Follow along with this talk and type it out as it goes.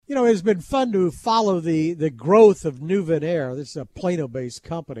It's been fun to follow the growth of Nuven Air. This is a Plano-based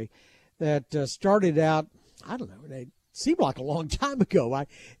company that started out, I don't know, it seemed like a long time ago. It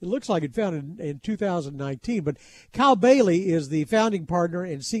looks like it founded in 2019. But Kyle Bailey is the founding partner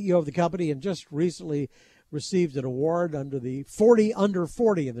and CEO of the company, and just recently received an award under the 40 Under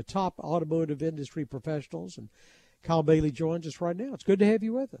 40 in the top automotive industry professionals. And Kyle Bailey joins us right now. It's good to have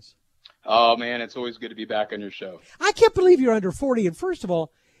you with us. Oh, man, it's always good to be back on your show. I can't believe you're under 40. And first of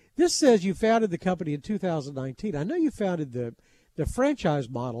all, this says you founded the company in 2019. I know you founded the franchise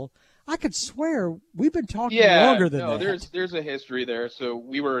model. I could swear we've been talking longer than that. There's a history there. So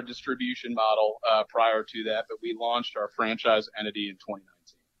we were a distribution model prior to that, but we launched our franchise entity in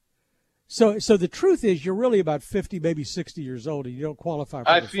 2019. So the truth is you're really about 50, maybe 60 years old, and you don't qualify for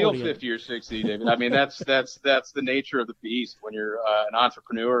I the feel 40. 50 or 60, David. I mean, that's the nature of the beast when you're an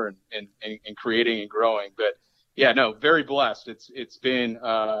entrepreneur and creating and growing. But yeah, no, very blessed. It's been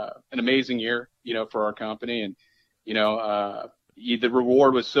an amazing year, for our company, and the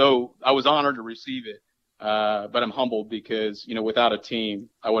reward was I was honored to receive it, but I'm humbled because without a team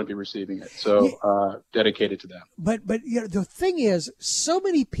I wouldn't be receiving it. So dedicated to them. But the thing is, so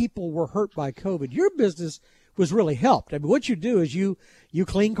many people were hurt by COVID. Your business was really helped. I mean, what you do is you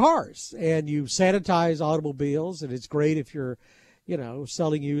clean cars and you sanitize automobiles, and it's great if you're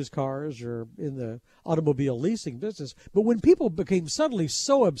selling used cars or in the automobile leasing business. But when people became suddenly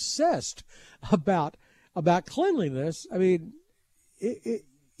so obsessed about cleanliness, I mean,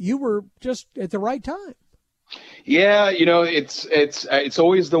 you were just at the right time. Yeah, it's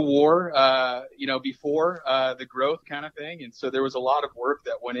always the war, before the growth kind of thing. And so there was a lot of work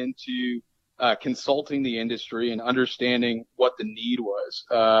that went into consulting the industry and understanding what the need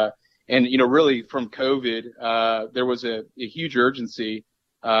was. And, really from COVID, there was a huge urgency,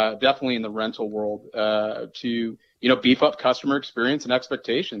 definitely in the rental world, to, beef up customer experience and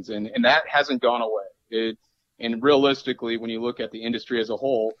expectations. And that hasn't gone away. And realistically, when you look at the industry as a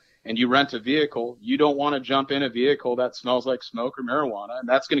whole and you rent a vehicle, you don't want to jump in a vehicle that smells like smoke or marijuana. And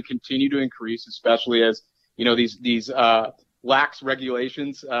that's going to continue to increase, especially as, these lax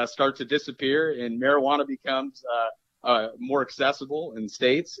regulations start to disappear and marijuana becomes more accessible in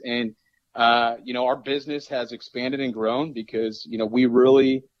states. And our business has expanded and grown because, we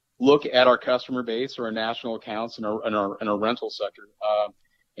really look at our customer base or our national accounts in our rental sector.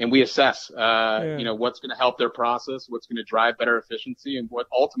 And we assess, what's going to help their process, what's going to drive better efficiency, and what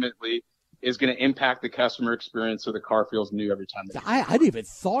ultimately is going to impact the customer experience so the car feels new every time. I hadn't even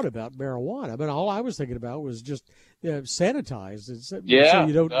thought about marijuana. I mean, all I was thinking about was just sanitized.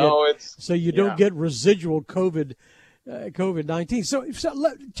 So you don't get residual COVID-19. So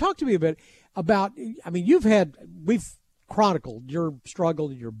talk to me a bit about, I mean, we've chronicled your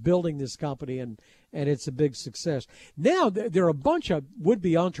struggle. You're building this company, and it's a big success. Now there are a bunch of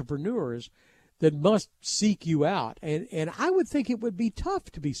would-be entrepreneurs that must seek you out, and I would think it would be tough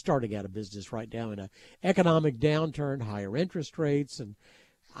to be starting out a business right now in an economic downturn, higher interest rates, and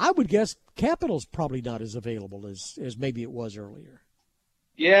I would guess capital's probably not as available as maybe it was earlier.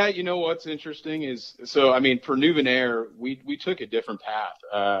 Yeah, what's interesting is, for Nuven Air, we took a different path.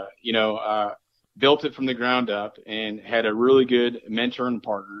 Built it from the ground up and had a really good mentor and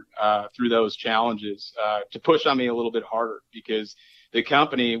partner through those challenges to push on me a little bit harder because the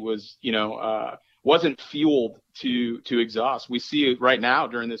company was, wasn't fueled to exhaust. We see it right now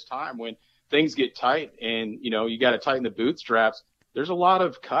during this time when things get tight and, you got to tighten the bootstraps. There's a lot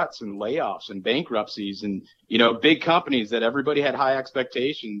of cuts and layoffs and bankruptcies and, big companies that everybody had high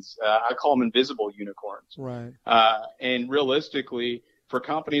expectations. I call them invisible unicorns. Right. And realistically, for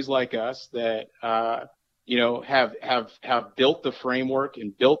companies like us that, have built the framework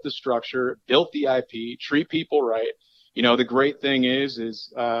and built the structure, built the IP, treat people right. The great thing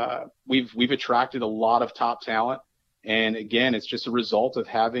is we've attracted a lot of top talent. And again, it's just a result of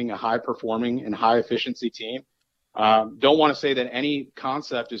having a high performing and high efficiency team. Don't want to say that any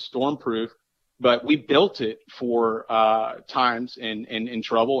concept is stormproof, but we built it for times in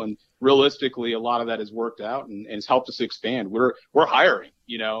trouble. And realistically, a lot of that has worked out and has helped us expand. We're hiring,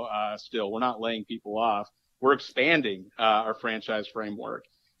 still. We're not laying people off. We're expanding our franchise framework.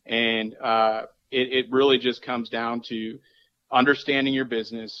 And it really just comes down to understanding your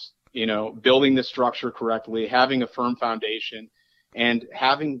business, building the structure correctly, having a firm foundation, and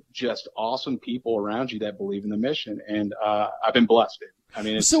having just awesome people around you that believe in the mission. And I've been blessed. I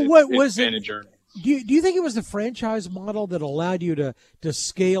mean, it's been a journey. Do you think it was the franchise model that allowed you to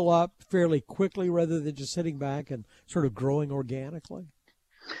scale up fairly quickly rather than just sitting back and sort of growing organically?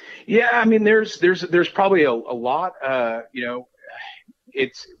 Yeah, I mean, there's probably a lot.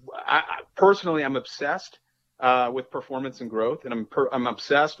 Personally, I'm obsessed with performance and growth. And I'm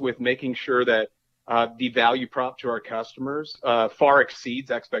obsessed with making sure that the value prop to our customers far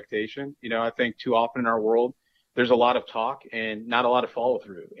exceeds expectation. I think too often in our world, there's a lot of talk and not a lot of follow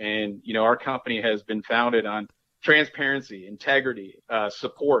through. And, our company has been founded on transparency, integrity,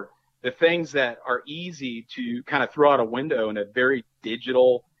 support, the things that are easy to kind of throw out a window in a very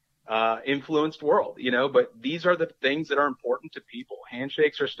digital influenced world, but these are the things that are important to people.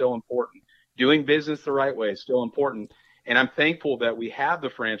 Handshakes are still important. Doing business the right way is still important. And I'm thankful that we have the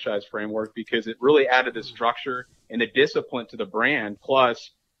franchise framework because it really added the structure and the discipline to the brand.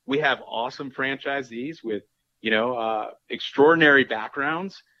 Plus, we have awesome franchisees with, extraordinary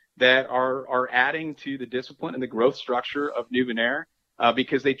backgrounds that are adding to the discipline and the growth structure of Nuvenaire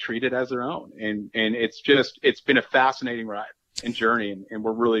because they treat it as their own. And it's been a fascinating ride and journey, and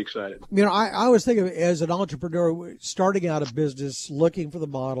we're really excited. I was thinking as an entrepreneur, starting out a business, looking for the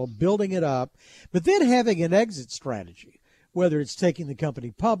model, building it up, but then having an exit strategy, whether it's taking the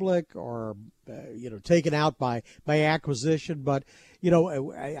company public or, taken out by acquisition. But,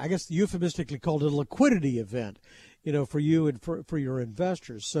 I guess euphemistically called it a liquidity event, for you and for your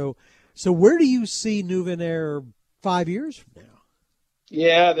investors. So where do you see Nuvenaire 5 years from now?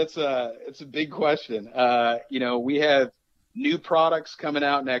 Yeah, it's a big question. We have new products coming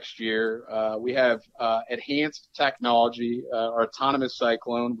out next year. We have enhanced technology, our autonomous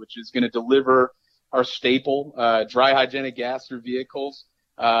cyclone, which is going to deliver our staple dry hygienic gas through vehicles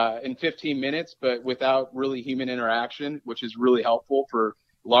in 15 minutes, but without really human interaction, which is really helpful for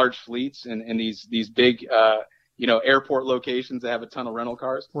large fleets and these big airport locations that have a ton of rental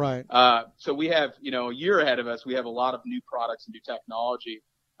cars. Right. So we have a year ahead of us. We have a lot of new products and new technology.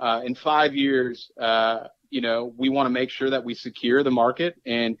 In 5 years, we want to make sure that we secure the market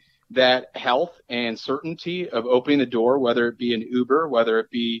and that health and certainty of opening the door, whether it be an Uber, whether it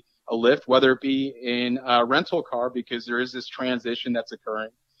be a Lyft, whether it be in a rental car, because there is this transition that's occurring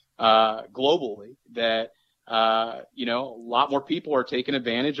globally that, a lot more people are taking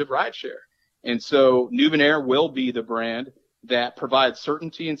advantage of rideshare. And so Nuvenaire will be the brand that provides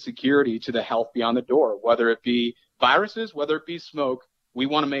certainty and security to the health beyond the door, whether it be viruses, whether it be smoke. We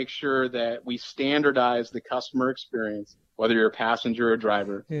want to make sure that we standardize the customer experience, whether you're a passenger or a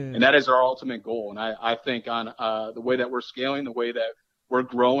driver. Yeah. And that is our ultimate goal. And I think on the way that we're scaling, the way that we're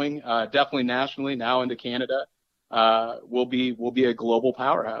growing, definitely nationally, now into Canada, we'll be a global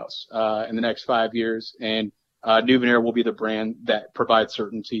powerhouse in the next 5 years. And Nuvenaire will be the brand that provides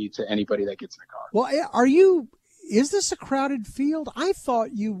certainty to anybody that gets in the car. Well, is this a crowded field? I thought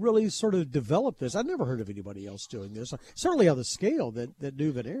you really sort of developed this. I've never heard of anybody else doing this, certainly on the scale that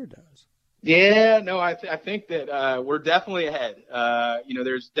Nuvenaire does. Yeah, no, I think that we're definitely ahead.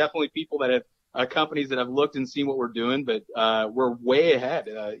 There's definitely people that have companies that have looked and seen what we're doing, but we're way ahead.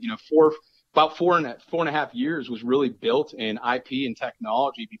 About four and a half years was really built in IP and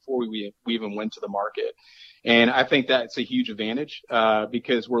technology before we even went to the market. And I think that's a huge advantage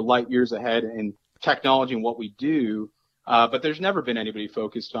because we're light years ahead in technology and what we do, but there's never been anybody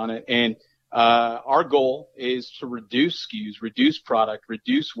focused on it. And our goal is to reduce SKUs, reduce product,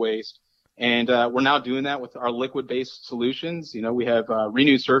 reduce waste. And we're now doing that with our liquid-based solutions. We have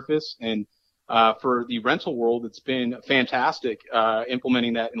Renew Surface, and for the rental world, it's been fantastic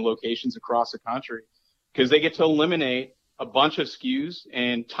implementing that in locations across the country because they get to eliminate a bunch of SKUs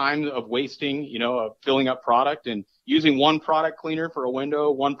and time of wasting, of filling up product and using one product cleaner for a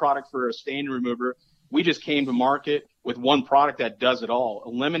window, one product for a stain remover. We just came to market with one product that does it all.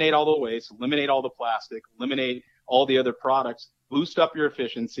 Eliminate all the waste, eliminate all the plastic, eliminate all the other products, boost up your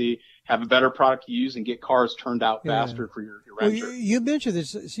efficiency, have a better product to use, and get cars turned out faster for your renter. Well, you mentioned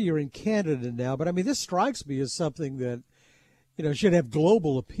this, see, you're in Canada now, but I mean, this strikes me as something that, should have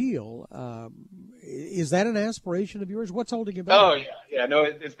global appeal. Is that an aspiration of yours? What's holding you back? Oh, yeah. No,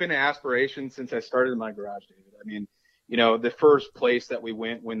 it's been an aspiration since I started in my garage, David. I mean, the first place that we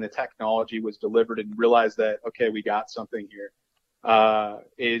went when the technology was delivered and realized that, okay, we got something here,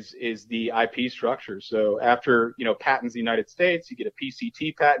 is the IP structure. So after, patents in the United States, you get a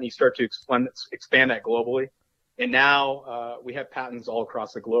PCT patent, you start to expand that globally. And now we have patents all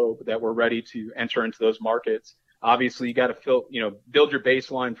across the globe that we're ready to enter into those markets. Obviously, you got to build your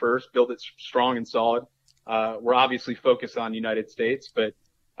baseline first, build it strong and solid. We're obviously focused on the United States, but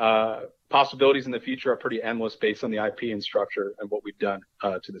possibilities in the future are pretty endless based on the IP and structure and what we've done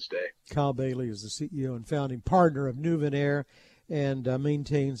to this day. Kyle Bailey is the CEO and founding partner of Nuvenaire and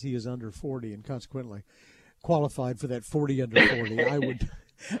maintains he is under 40 and consequently qualified for that 40 under 40. I would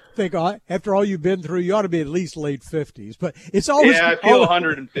think after all you've been through, you ought to be at least late 50s. But it's always I feel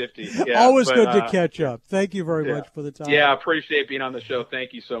 150. Yeah, always good to catch up. Thank you very much for the time. Yeah, I appreciate being on the show.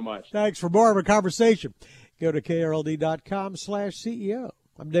 Thank you so much. Thanks. For more of a conversation, Go to krld.com/CEO.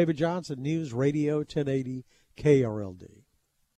 I'm David Johnson, News Radio 1080 KRLD.